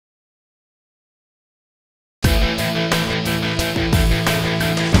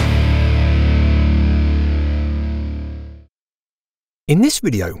In this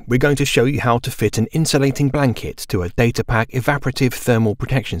video, we're going to show you how to fit an insulating blanket to a Datapaq evaporative thermal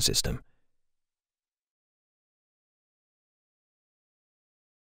protection system.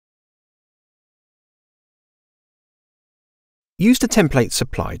 Use the template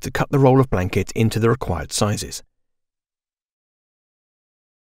supplied to cut the roll of blanket into the required sizes.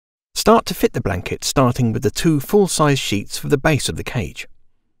 Start to fit the blanket starting with the two full-size sheets for the base of the cage.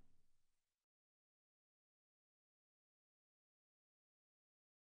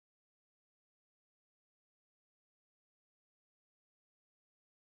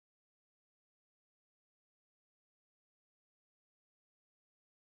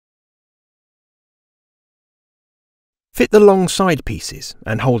 Fit the long side pieces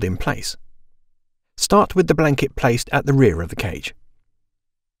and hold in place. Start with the blanket placed at the rear of the cage.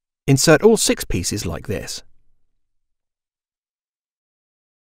 Insert all 6 pieces like this.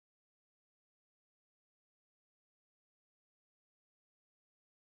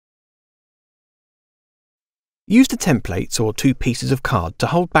 Use the templates or 2 pieces of card to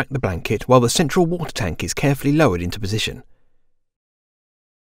hold back the blanket while the central water tank is carefully lowered into position.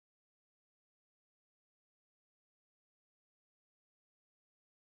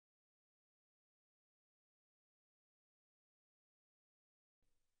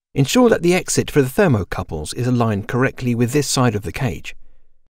 Ensure that the exit for the thermocouples is aligned correctly with this side of the cage.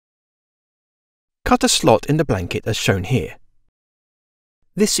 Cut a slot in the blanket as shown here.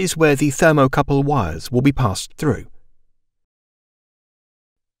 This is where the thermocouple wires will be passed through.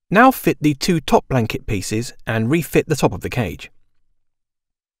 Now fit the 2 top blanket pieces and refit the top of the cage.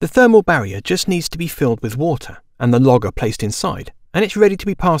 The thermal barrier just needs to be filled with water and the logger placed inside, and it's ready to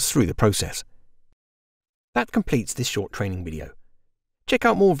be passed through the process. That completes this short training video. Check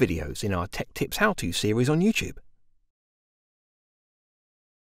out more videos in our Tech Tips How To series on YouTube.